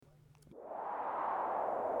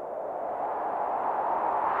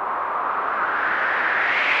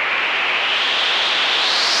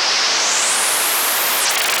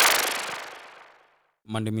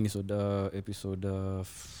Monday Minnesota episode un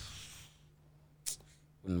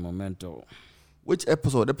momento. Which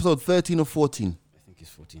episode? Episode 13 or 14? I think it's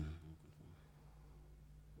 14.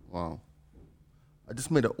 Wow. I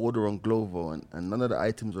just made an order on Glovo and none of the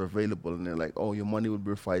items are available, and they're like, oh, your money will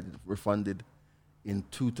be refunded in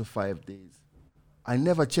 2 to 5 days. I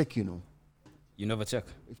never check, you know. You never check?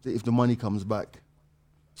 If the money comes back.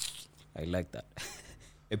 I like that.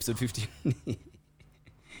 Episode 15.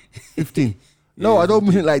 15? No, I don't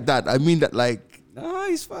mean it like that. I mean that like... No,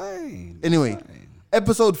 it's fine. Anyway, It's fine.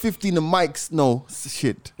 episode 15, the mics... No,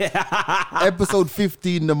 shit. Episode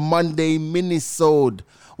 15, the Monday Minisode.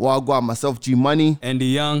 Wagwan, myself, G Money. Andy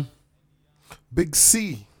Young. Big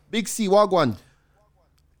C. Big C, Wagwan.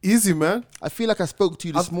 Easy, man. I feel like I spoke to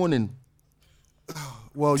you this morning.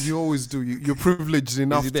 Well, you always do. You're privileged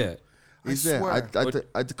enough. Is he there? He's there. I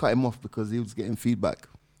had to cut him off because he was getting feedback.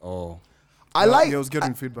 Oh. I was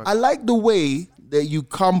getting feedback. I like the way that you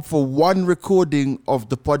come for one recording of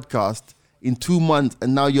the podcast in 2 months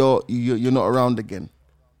and now you're not around again.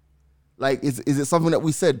 Like, is it something that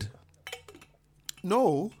we said?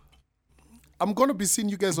 No. I'm going to be seeing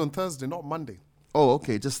you guys on Thursday, not Monday. Oh,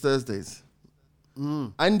 okay. Just Thursdays.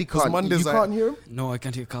 Andy can't. Mondays you can't hear him? No, I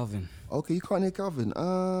can't hear Calvin. Okay, you can't hear Calvin.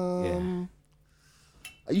 Yeah.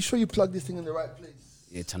 Are you sure you plugged this thing in the right place?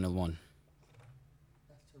 Yeah, channel 1.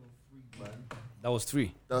 That was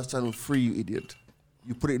 3. That was channel 3, you idiot.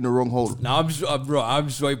 You put it in the wrong hole. Now I'm sure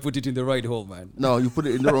I put it in the right hole, man. No, you put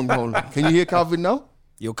it in the wrong hole. Can you hear Calvin now?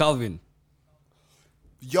 Yo, Calvin.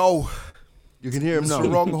 Yo. You can hear him It's now. the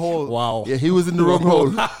wrong hole. Wow. Yeah, he was in the wrong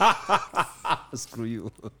hole. Screw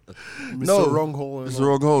you. No, wrong hole. It's the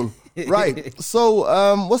wrong hole. Right.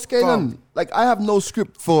 So, what's going on? Like, I have no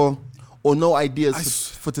script or no ideas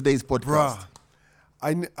for today's podcast.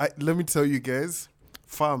 Bruh, let me tell you guys,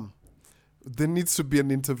 fam, there needs to be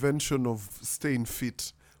an intervention of staying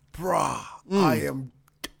fit. Bruh,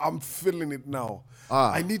 I'm feeling it now.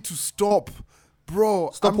 I need to stop.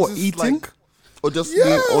 Bro, Stop I'm what, just eating? like, Or just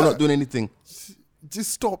Yeah. or not doing anything?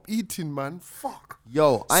 just stop eating, man. Fuck.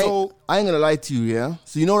 Yo, I ain't gonna lie to you, yeah?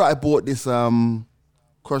 So you know that I bought this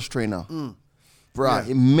cross trainer? Bruh,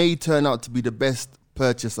 Yeah. it may turn out to be the best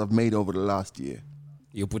purchase I've made over the last year.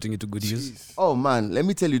 You're putting it to good use. Jeez. Oh man, let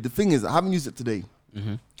me tell you, the thing is, I haven't used it today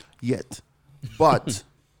yet. But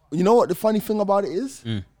you know what the funny thing about it is?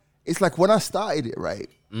 It's like when I started it, right?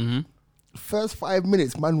 First 5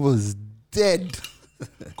 minutes, man was dead.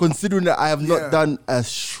 Considering that I have not done a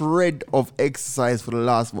shred of exercise for the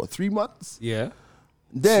last, 3 months? Yeah.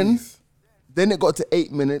 Then Jeez. it got to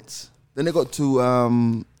 8 minutes. Then it got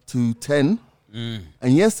to 10. And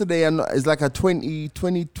yesterday, it's like a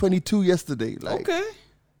 22 yesterday. Like, Okay.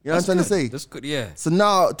 You know what I'm trying to say? That's good, yeah. So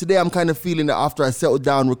now, today, I'm kind of feeling that after I settle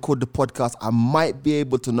down, record the podcast, I might be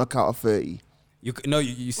able to knock out a 30.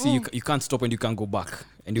 You see, you can't stop and you can't go back.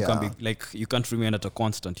 And you can't be like, you can't remain at a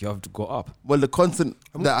constant. You have to go up. Well, the constant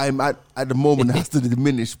that I'm at the moment has to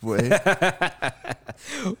diminish, boy.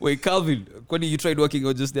 Wait, Calvin, when you tried working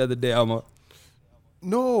out just the other day, Amma?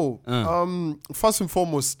 No. First and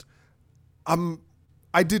foremost,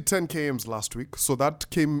 I did 10 kms last week, so that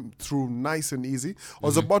came through nice and easy. I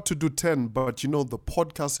was about to do 10, but you know, the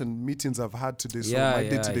podcasts and meetings I've had today, so my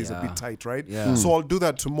day today is a bit tight, right? Yeah. So I'll do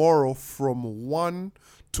that tomorrow from 1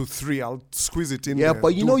 to 3. I'll squeeze it in Yeah, there, but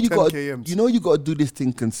you do know you 10 got kms. you got to do this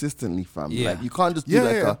thing consistently, fam. Yeah. Like you can't just do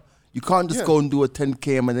Yeah. you can't just go and do a 10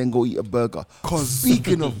 km and then go eat a burger. 'Cause-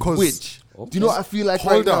 Speaking of 'cause- which, do you know what I feel like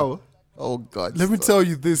Hold right on. now? Oh God! Let me tell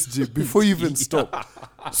you this, G, before you even stop.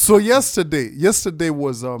 So yesterday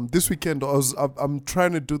was this weekend. I'm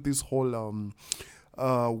trying to do this whole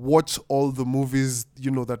watch all the movies,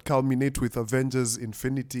 you know, that culminate with Avengers: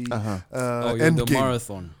 Infinity, You're Endgame. the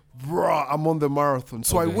marathon. Bruh, I'm on the marathon.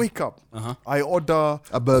 So I Okay. wake up. I order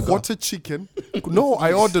A burger. quarter chicken. No,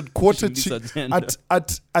 I ordered quarter This chicken. agenda.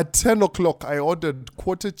 At 10 o'clock, I ordered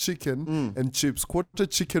quarter chicken and chips. Quarter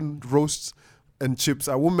chicken roasts and chips.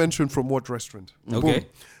 I won't mention from what restaurant. Okay. Boom.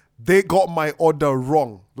 They got my order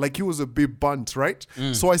wrong. Like he was a bit bunt, right?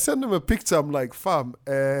 So I send them a picture. I'm like, fam,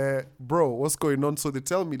 bro, what's going on? So they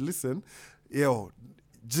tell me, listen, yo,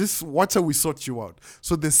 just watch how we sort you out.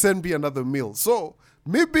 So they send me another meal. So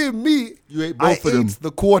maybe You ate I both of them. ate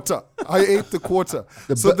the quarter. I ate the quarter.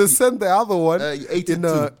 So they sent the other one you ate it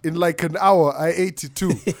in like an hour. I ate it too.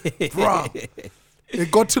 Bruh. It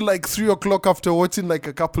got to like 3 o'clock after watching like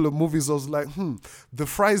a couple of movies. I was like, the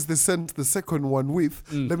fries they sent the second one with,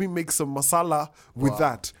 let me make some masala with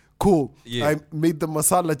that. Cool. Yeah. I made the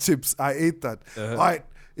masala chips. I ate that. All right.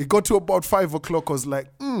 It got to about 5 o'clock. I was like,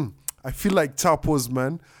 I feel like chapos,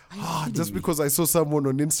 man. Just because I saw someone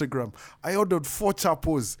on Instagram. I ordered 4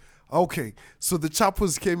 chapos. Okay, so the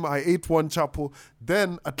chapos came. I ate one chapo.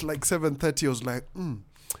 Then at like 7:30, I was like,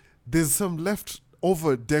 there's some left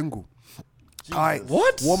over dengu.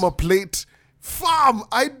 What? Warm a plate. Fam,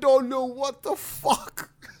 I don't know what the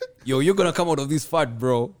fuck. Yo, you're gonna come out of this fat,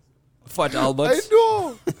 bro. Fat Albert. I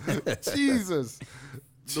know. Jesus.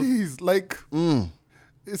 Jeez, like,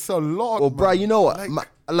 it's a lot. Well, bro, you know what? Like,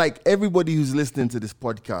 Like everybody who's listening to this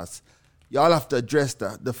podcast, y'all have to address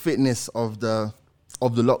the fitness of the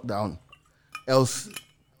lockdown. Else,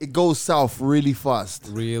 it goes south really fast.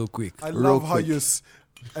 Real quick. I real love how quick.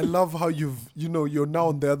 you're now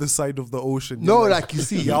on the other side of the ocean. No, You're like you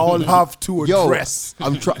see, y'all have to yo, address.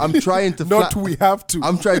 I'm trying to Not we have to.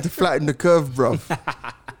 I'm trying to flatten the curve, bro.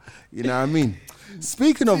 You know what I mean?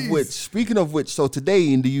 Speaking of which, so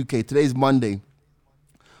today in the UK, today's Monday,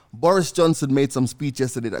 Boris Johnson made some speech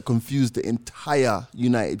yesterday that confused the entire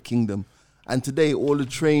United Kingdom. And today all the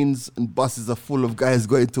trains and buses are full of guys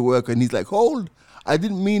going to work, and he's like, hold, I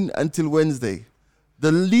didn't mean until Wednesday.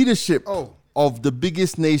 The leadership of the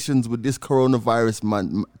biggest nations with this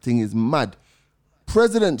coronavirus thing is mad.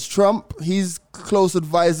 President Trump, his close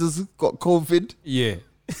advisors got COVID. Yeah.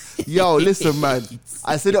 Yo, listen, man.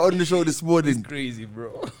 I said it on the show this morning. Crazy,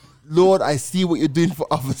 bro. Lord, I see what you're doing for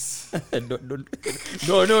others. Don't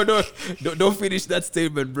finish that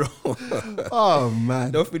statement, bro. Oh,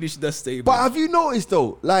 man. Don't finish that statement. But have you noticed,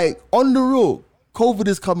 though, like, on the road, COVID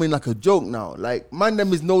is coming like a joke now. Like, man,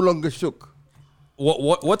 them is no longer shook.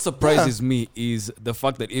 What surprises me is the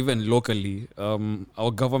fact that even locally,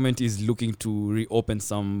 our government is looking to reopen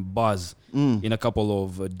some bars in a couple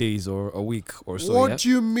of days or a week or so. What do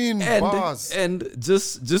you mean, bars? And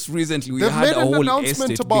just recently, we They've had made a an whole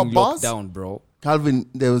announcement estate about being bars? locked down, bro. Calvin,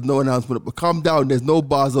 there was no announcement. But calm down. There's no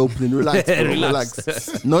bars opening. Relax, bro.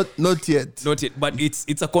 Relax. Not yet. Not yet, but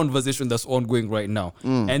it's a conversation that's ongoing right now.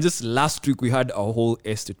 And just last week, we had a whole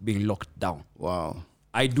estate being locked down. Wow.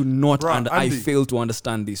 I do not, Bruh, and I Andy. fail to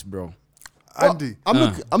understand this, bro. Andy,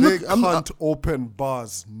 I'm can't open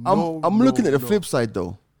bars. I'm looking at the flip side,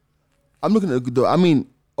 though. I'm looking at I mean,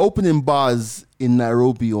 opening bars in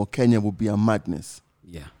Nairobi or Kenya would be a madness.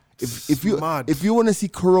 Yeah. If you mad. if you want to see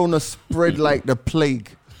Corona spread like the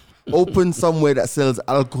plague, open somewhere that sells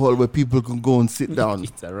alcohol where people can go and sit down.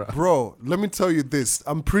 Bro, let me tell you this.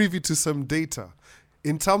 I'm privy to some data.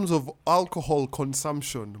 In terms of alcohol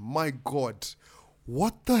consumption, my God,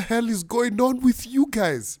 what the hell is going on with you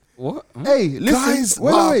guys? What? Hey, listen, Guys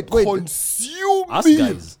wait. consuming. Us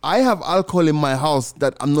guys. I have alcohol in my house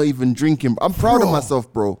that I'm not even drinking. I'm proud of Bro.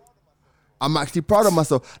 myself, bro. I'm actually proud of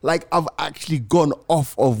myself. Like, I've actually gone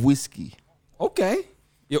off of whiskey. Okay.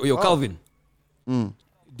 Yo, Calvin.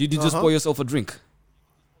 Did you just pour yourself a drink?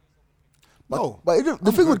 No. But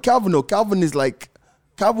the thing with Calvin, though, Calvin is like,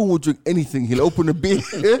 Calvin will drink anything. He'll open a beer.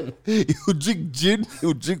 He'll drink gin.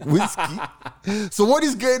 He'll drink whiskey. So what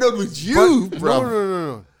is going on with you,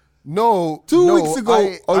 bro? No. 2 weeks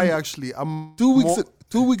ago, I actually, I'm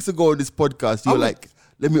 2 weeks ago on this podcast, you're like,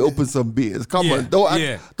 let me open some beers. Come on, don't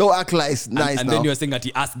act like it's nice And now. then you were saying that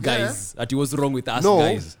he asked guys, that he was wrong with us No.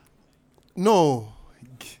 guys. No.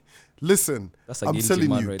 Listen, That's a I'm guilty telling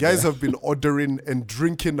man you, right guys there. have been ordering and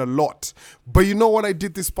drinking a lot. But you know what I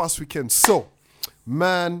did this past weekend? So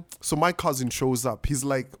my cousin shows up. He's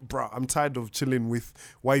like, bruh, I'm tired of chilling with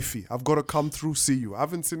wifey. I've got to come through, see you. I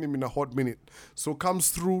haven't seen him in a hot minute. So comes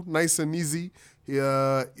through, nice and easy.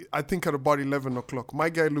 I think at about 11 o'clock. My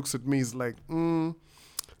guy looks at me, he's like,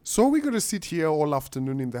 so we're going to sit here all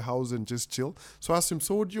afternoon in the house and just chill. So I asked him,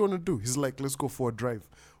 so what do you want to do? He's like, let's go for a drive.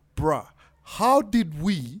 Bruh, how did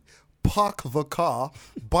we park the car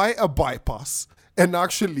by a bypass and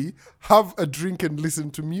actually have a drink and listen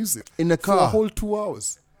to music In the for a car? whole 2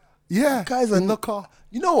 hours? Yeah, Guys are in the car.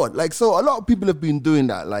 You know what? Like, so a lot of people have been doing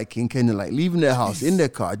that, like in Kenya, like leaving their house in their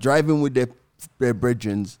car, driving with their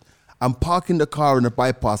brethren, and parking the car in a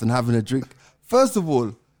bypass and having a drink. First of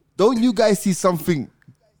all, don't you guys see something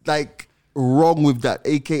like wrong with that?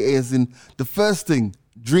 AKA, as in the first thing,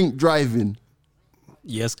 drink driving.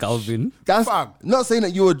 Yes, Calvin. That's Fam. not saying that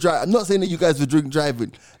you were I'm not saying that you guys were drink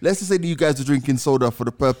driving. Let's just say that you guys were drinking soda for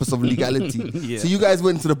the purpose of legality. Yeah. So you guys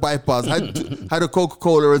went to the bypass, had a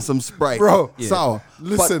Coca-Cola and some Sprite, Bro, sour.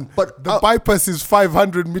 listen, but the bypass is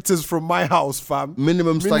 500 meters from my house, fam.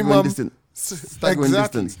 minimum staggering distance. Exactly.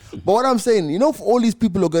 Distance. But what I'm saying, you know, for all these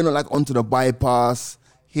people who are going on, like onto the bypass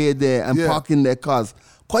here, there, and Yeah. parking their cars,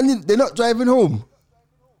 they're not driving home.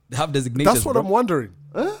 They have designated. That's what I'm wondering.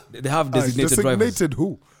 They have designated drivers. Designated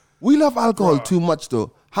who? We love alcohol too much,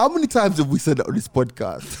 though. How many times have we said that on this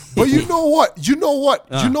podcast? But you know what? You know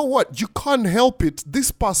what? You can't help it.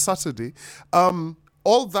 This past Saturday,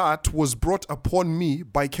 all that was brought upon me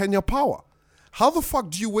by Kenya Power. How the fuck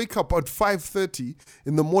do you wake up at 5:30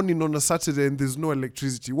 in the morning on a Saturday and there's no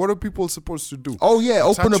electricity? What are people supposed to do? Oh yeah,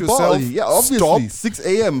 open a Attach bottle. yourself, Yeah, obviously. stop. 6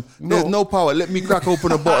 a.m. There's no power. Let me crack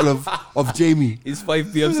open a bottle of Jamie. It's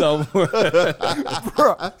 5 p.m. somewhere.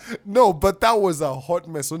 Bruh. No, but that was a hot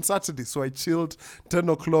mess on Saturday. So I chilled. 10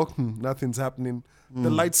 o'clock, nothing's happening. The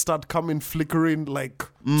lights start coming, flickering like,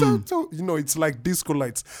 it's like disco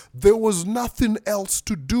lights. There was nothing else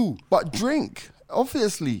to do. But drink,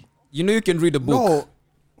 obviously. You know you can read a book.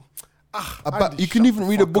 No. You can even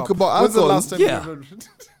read a book about When's the alcohol. last time Yeah. you read?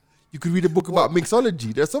 You could read a book about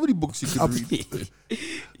mixology. There's so many books you could read.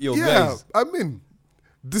 Yo, Yeah, guys. I mean,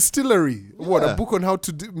 distillery. What, Yeah. a book on how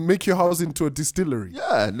to make your house into a distillery?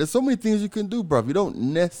 Yeah, there's so many things you can do, bruv. You don't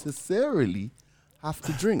necessarily have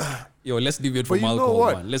to drink. Yo, let's deviate But from you know alcohol,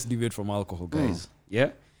 what? man. Let's deviate from alcohol, guys.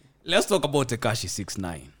 Yeah? Let's talk about Tekashi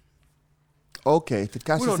 6ix9ine. Okay,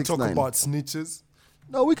 Tekashi We don't 6ix9ine. talk about snitches.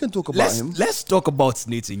 No, we can talk about him. Let's talk about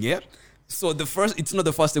snitching, yeah? So it's not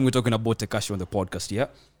the first time we're talking about Tekashi on the podcast, yeah?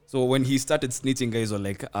 So when he started snitching, guys were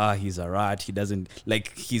like, he's a rat. He doesn't,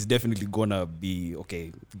 he's definitely gonna be,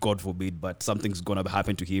 okay, God forbid, but something's gonna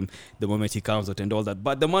happen to him the moment he comes out and all that.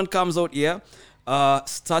 But the man comes out,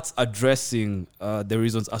 starts addressing the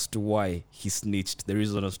reasons as to why he snitched, the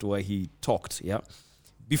reason as to why he talked, yeah?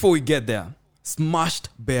 Before we get there, Smashed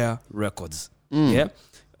Bear Records, yeah?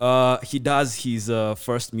 He does his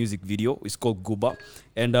first music video. It's called Guba.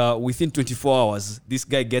 And within 24 hours, this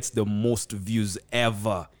guy gets the most views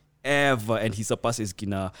ever. And he surpasses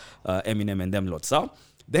Kina, Eminem and them lots. So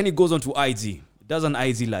then he goes on to IG. Does an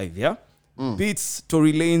IG live, yeah? Beats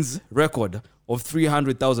Tory Lane's record of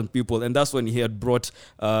 300,000 people. And that's when he had brought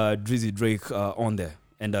Drizzy Drake on there.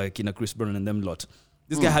 And Kina Chris Brown and them lot.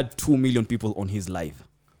 This guy had 2 million people on his live.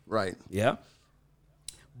 Right, Yeah?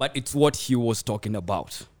 But it's what he was talking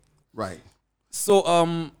about. right. So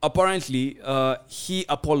apparently he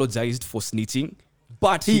apologized for snitching,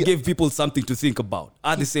 but he gave people something to think about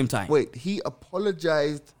at the same time. Wait, he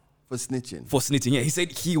apologized for snitching. For snitching, yeah. He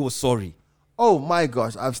said he was sorry. Oh my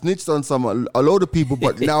gosh, I've snitched on a load of people,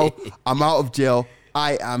 but now I'm out of jail.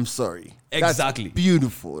 I am sorry. Exactly. That's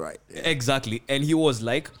beautiful, right? there. Exactly. And he was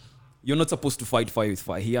like, you're not supposed to fight fire with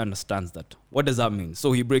fire. He understands that. What does that mean?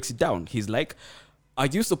 So he breaks it down. He's like, are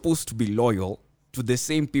you supposed to be loyal to the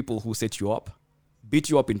same people who set you up, beat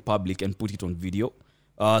you up in public and put it on video,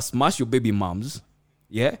 smash your baby moms,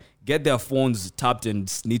 yeah, get their phones tapped and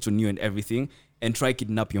snitch on you and everything, and try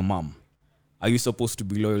kidnap your mom? Are you supposed to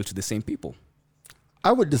be loyal to the same people?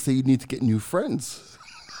 I would just say you need to get new friends.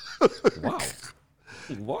 Wow.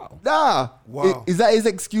 Wow. Nah. Wow. Is that his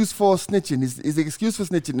excuse for snitching? His excuse for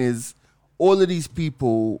snitching is all of these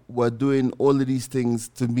people were doing all of these things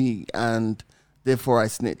to me and therefore I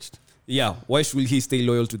snitched. Yeah. Why should he stay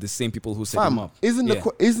loyal to the same people who set him up? I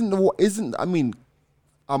mean,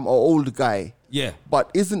 I'm an old guy, Yeah.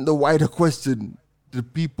 but isn't the wider question the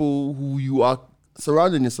people who you are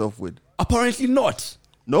surrounding yourself with? Apparently not.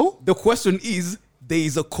 No? The question is, there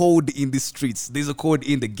is a code in the streets. There's a code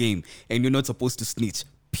in the game. And you're not supposed to snitch.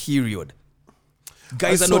 Period.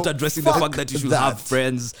 Guys are So, not addressing the fuck fact that you should that. have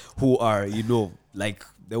friends who are,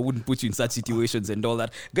 they wouldn't put you in such situations and all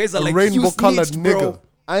that. Guys are A like, rainbow you colored snitched, bro. nigga.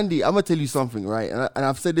 Andy, I'm going to tell you something, right? And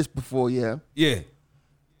I've said this before, yeah? Yeah.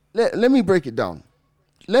 Let me break it down.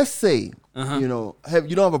 Let's say, you don't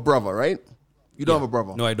have a brother, right? You don't have a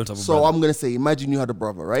brother. No, I don't have a so brother. I'm going to say, imagine you had a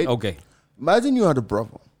brother, right? Okay. Imagine you had a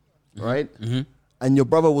brother, right? And your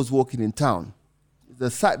brother was walking in town. It's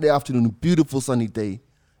a Saturday afternoon, a beautiful sunny day.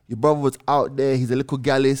 Your brother was out there. He's a little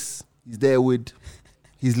gallus. He's there with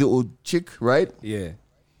his little chick, right? Yeah.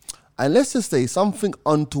 And let's just say something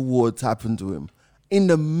untoward happened to him in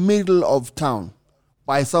the middle of town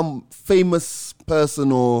by some famous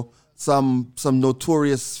person or some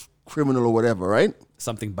notorious criminal or whatever, right?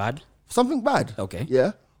 Something bad? Something bad. Okay.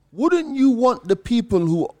 Yeah. Wouldn't you want the people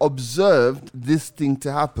who observed this thing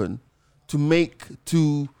to happen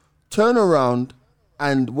to turn around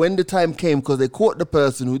and when the time came, because they caught the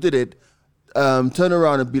person who did it, turn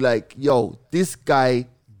around and be like, yo, this guy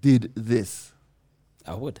did this?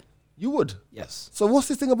 I would. You would. Yes. So what's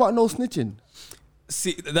this thing about no snitching?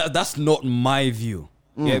 See, that's not my view.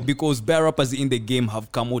 Yeah, because bear rappers in the game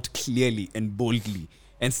have come out clearly and boldly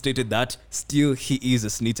and stated that still he is a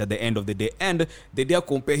snitch at the end of the day. And they dare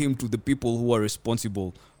compare him to the people who are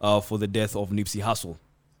responsible for the death of Nipsey Hussle.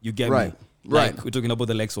 You get Right, me? right. Like, we're talking about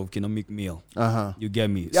the likes of Meek Mill. Uh-huh. You get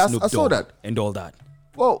me? Yeah, Snoop I saw Dogg that. and all that.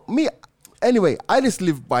 Well, anyway, I just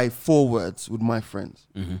live by 4 words with my friends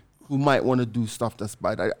who might want to do stuff that's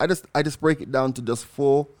bad. I just break it down to just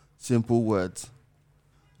 4 simple words.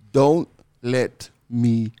 Don't let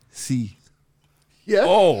me see. Yeah.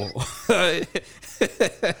 Oh.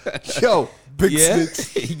 Yo, Big Yeah.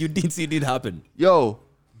 snitch. You didn't see it happen. yo,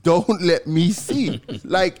 don't let me see.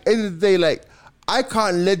 Like, end of the day, like, I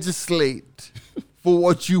can't legislate for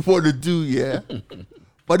what you want to do, yeah?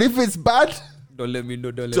 But if it's bad, Don't let me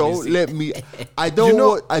know. Don't let me don't see. let me. I don't know-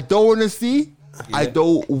 want, I don't want to see. I Yeah.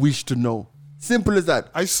 don't wish to know. Simple as that.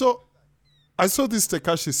 I saw this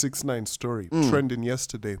Tekashi 69 story trending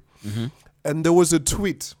yesterday, and there was a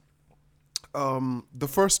tweet. The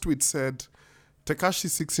first tweet said, Tekashi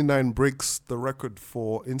 69 breaks the record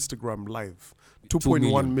for Instagram Live,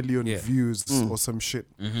 2.1 million Yeah. views or some shit.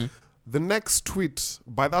 The next tweet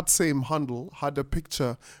by that same handle had a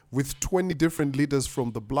picture with 20 different leaders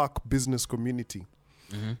from the black business community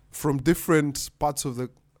from different parts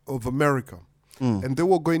of America. And they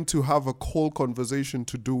were going to have a whole conversation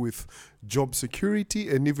to do with job security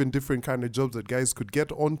and even different kind of jobs that guys could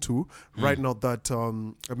get onto right now that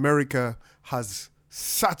America has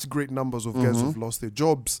such great numbers of guys who've lost their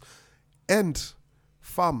jobs. And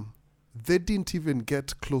fam, they didn't even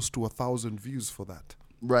get close to 1,000 views for that.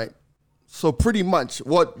 Right. So pretty much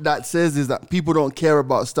what that says is that people don't care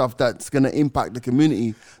about stuff that's going to impact the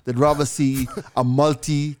community. They'd rather see a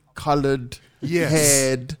multi-colored, Yes.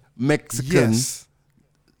 haired Mexican.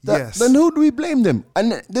 Yes. Then who do we blame them?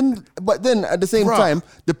 And then at the same Bruh. time,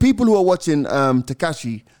 the people who are watching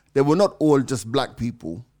Tekashi, they were not all just black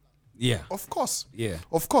people. Yeah. Of course. Yeah.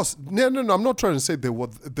 Of course. No. I'm not trying to say they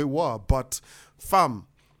were, but fam,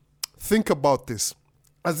 think about this.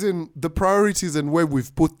 As in the priorities and where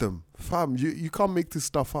we've put them. Fam, you can't make this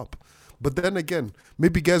stuff up. But then again,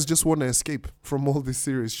 maybe guys just want to escape from all this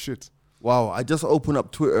serious shit. Wow, I just opened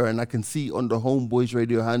up Twitter and I can see on the Homeboys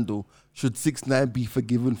Radio handle, should 6ix9ine be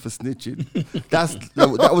forgiven for snitching?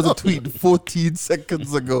 That was a tweet 14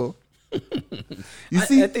 seconds ago. You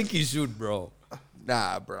see? I think you should, bro.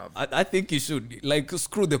 Nah, bro. I think you should. Like,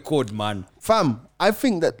 screw the code, man. Fam, I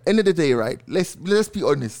think that end of the day, right? Let's be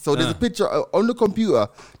honest. So there's a picture on the computer.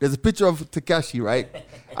 There's a picture of Tekashi, right?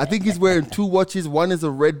 I think he's wearing 2 watches. One is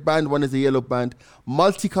a red band, one is a yellow band.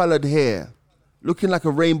 Multicolored hair, looking like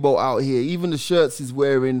a rainbow out here. Even the shirts he's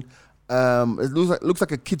wearing, it looks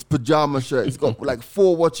like a kid's pajama shirt. He's got like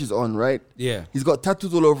 4 watches on, right? Yeah. He's got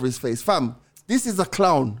tattoos all over his face. Fam, this is a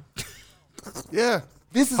clown. Yeah.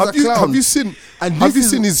 This is Have a you clown. seen And have this you is-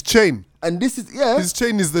 seen his chain? And this is His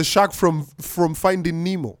chain is the shark from Finding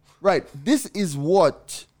Nemo. right. This is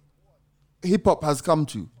what hip hop has come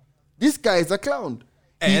to. This guy is a clown.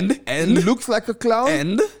 He looks like a clown.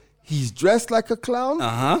 And He's dressed like a clown.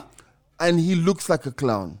 uh-huh. And he looks like a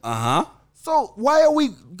clown. Uh-huh. So why are we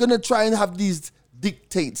gonna try and have these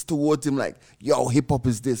dictates towards him like, yo, hip hop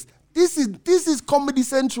is this? This is Comedy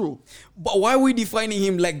Central. But why are we defining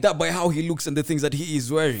him like that by how he looks and the things that he is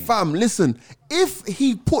wearing? Fam, listen, if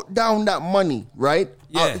he put down that money, right?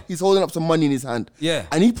 Yeah. He's holding up some money in his hand. Yeah.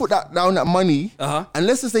 And he put down that money, Uh-huh. and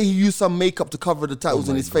let's just say he used some makeup to cover the tattoos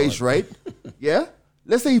in his face, right? Yeah?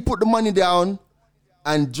 Let's say he put the money down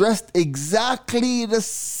and dressed exactly the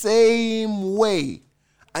same way.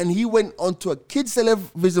 And he went onto a kids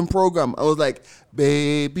television program and was like,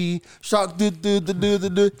 baby, shark, do.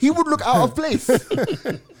 He would look out of place.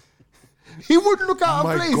 He would look out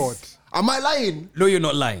My of place. God. Am I lying? No, you're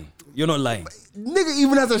not lying. You're not lying. Nigga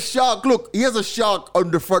even has a shark. Look, he has a shark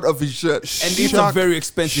on the front of his shirt. And it's a Shark- very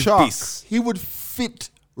expensive shark. piece. He would fit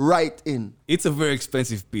right in. It's a very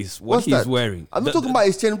expensive piece. What What's he's that? wearing. I'm not talking about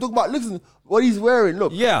his chain. I'm talking about, listen, what he's wearing.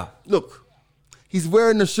 Look. Yeah. Look. He's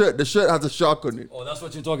wearing a shirt. The shirt has a shark on it. Oh, that's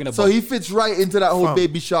what you're talking about. So he fits right into that whole Fam.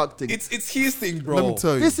 baby shark thing. it's his thing, bro. Let me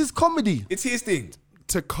tell you. This is comedy. It's his thing.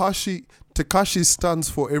 Tekashi stands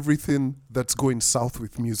for everything that's going south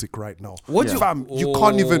with music right now. What Yeah. you Fam, you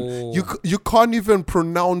can't even you can't even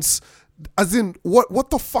pronounce, as in what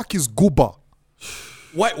the fuck is Guba?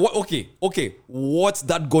 Why? What? Okay. What's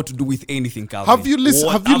that got to do with anything, Calvin? Have you listened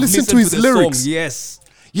I've to his the lyrics? Song, yes.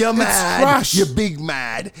 You're mad. trash. You're big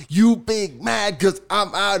mad. You big mad because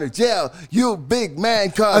I'm out of jail. You big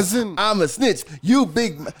mad because As in- I'm a snitch. You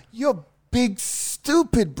big You're big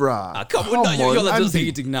stupid, brah. Come on, now, you're just Andy.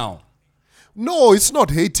 hating now. No, it's not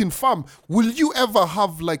hating, fam. Will you ever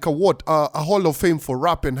have like a Hall of Fame for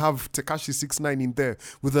rap and have Tekashi 69 in there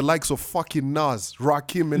with the likes of fucking Nas,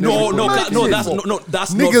 Rakim, and No, everybody?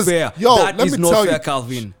 that's Niggas, not fair. yo, that let is me not tell fair, you.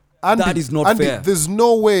 Calvin. Andy, That is not Andy, fair. There's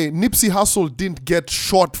no way Nipsey Hussle didn't get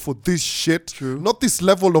shot for this shit. True. Not this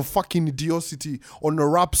level of fucking idiocy on a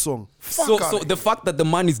rap song. So Fuck the fact that the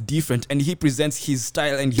man is different and he presents his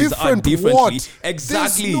style and his art different differently. what?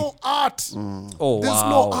 Exactly. There's no art. Oh, There's wow.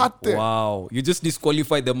 no art there. Wow. You just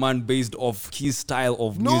disqualify the man based off his style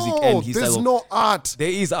of No, music and his there's style no art. There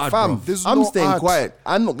is art, Fam, bro. There's I'm no staying art. quiet.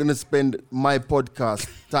 I'm not gonna spend my podcast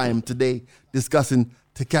time today discussing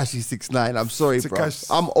Tekashi 6ix9ine. I'm sorry, bro. Tekashi.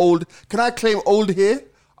 I'm old. Can I claim old here?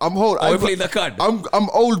 I'm old. Oh, we're playing the card. I'm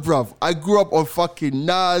old, bruv. I grew up on fucking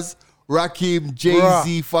Nas, Rakim, Jay-Z,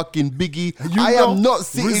 Bruh. fucking Biggie. You I know, am not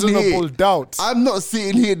sitting reasonable here. doubt. I'm not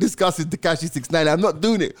sitting here discussing Tekashi 6ix9ine. I'm not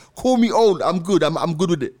doing it. Call me old. I'm good. I'm good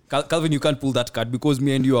with it. Calvin, you can't pull that card because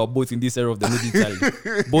me and you are both in this era of the middle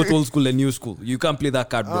child. Both old school and new school. You can't play that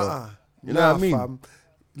card, bro. You know what I mean? Fam.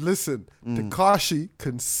 Listen, Tekashi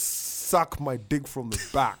can suck my dick from the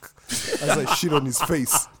back as I shit on his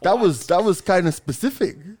face. That was kind of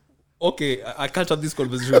specific. Okay, I can't have this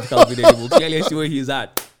conversation with Calvin anymore. Clearly, I see where he's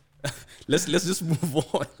at. let's just move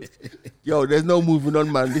on. Yo, there's no moving on,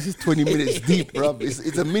 man. This is 20 minutes deep, bro.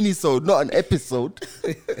 It's a mini-sode, not an episode.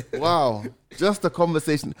 Wow. Just a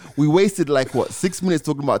conversation. We wasted 6 minutes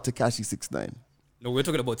talking about Tekashi 6ix9ine. No, we're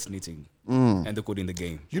talking about snitching and the code in the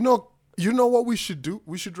game. You know what we should do?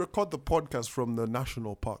 We should record the podcast from the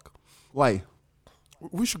national park. Why?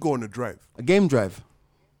 We should go on a drive. A game drive.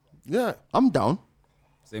 Yeah. I'm down.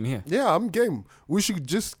 Same here. Yeah, I'm game. We should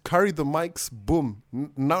just carry the mics, boom,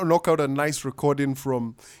 now knock out a nice recording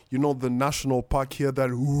from, the national park here that,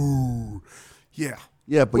 ooh, yeah.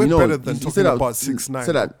 Yeah, but we're you know, better than you talking said that- about 6ix9ine.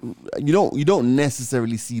 said that you don't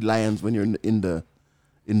necessarily see lions when you're in the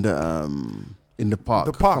park.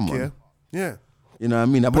 The park, Come on. yeah. Yeah. You know what I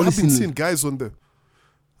mean? But I've been seeing guys on the,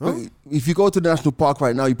 If you go to the national park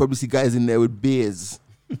right now, you probably see guys in there with beers,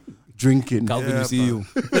 drinking. Calvin, Yeah, we see you.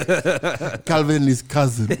 Calvin and his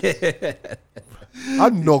cousin.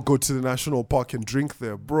 I'd not go to the national park and drink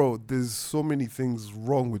there, bro. There's so many things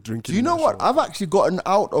wrong with drinking. Do you know what? national- I've actually gotten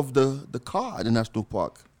out of the car at the national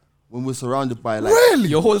park when we're surrounded by Really?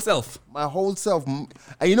 Your whole self. my whole self. And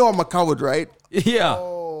you know I'm a coward, right? Yeah.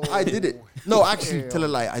 I did it. No, actually, tell a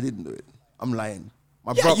lie. I didn't do it. I'm lying.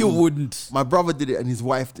 My Yeah, you wouldn't. My brother did it and his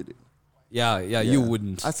wife did it. Yeah, you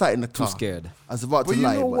wouldn't. I sat in the Too car. scared. I was about But to you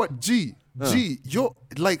lie. know but what, G, you're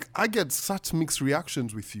I get such mixed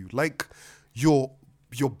reactions with you. Like you're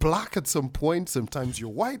black at some point, sometimes you're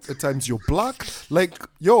white, at times you're black. Like,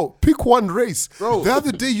 yo, pick one race. Bro. The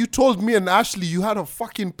other day you told me and Ashley you had a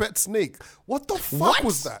fucking pet snake. What the fuck What?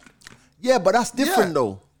 was that? Yeah, but that's different Yeah.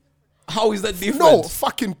 though. How is that different? No,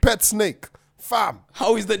 fucking pet snake. Fam.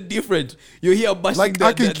 How is that different? You're here bashing Like,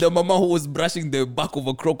 I can- the mama who was brushing the back of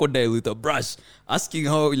a crocodile with a brush, asking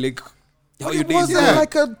how your It days wasn't were.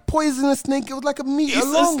 like a poisonous snake. It was like a meter It's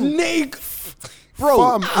long. a snake.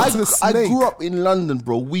 Bro, Fam, it's a I snake. grew up in London,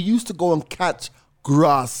 bro. We used to go and catch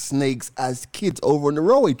grass snakes as kids over on the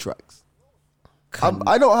railway tracks.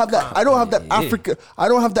 I don't have that. I don't have that African. I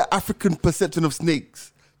don't have that African perception of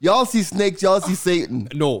snakes. Y'all see snakes. Y'all see Satan.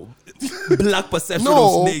 No. Black perception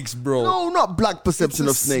No. of snakes, bro. No, not black perception It's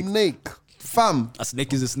a of snakes. snake. Fam, A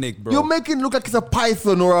snake is a snake, bro. you're making it look like it's a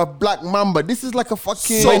python or a black mamba. This is like a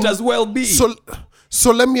fucking. Might as well be.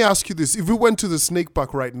 So let me ask you this: if we went to the snake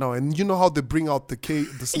park right now, and you know how they bring out the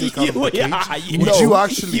snake out of the cage, would you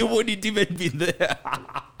actually? You wouldn't even be there.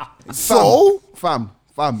 So fam.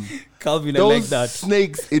 Calvin, I Those like that.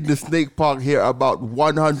 snakes in the snake park here are about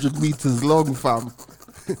 100 meters long, fam.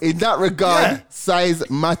 In that regard, Yeah. size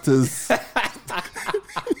matters.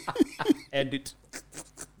 End it.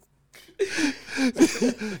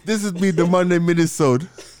 This has been the Monday Minisode.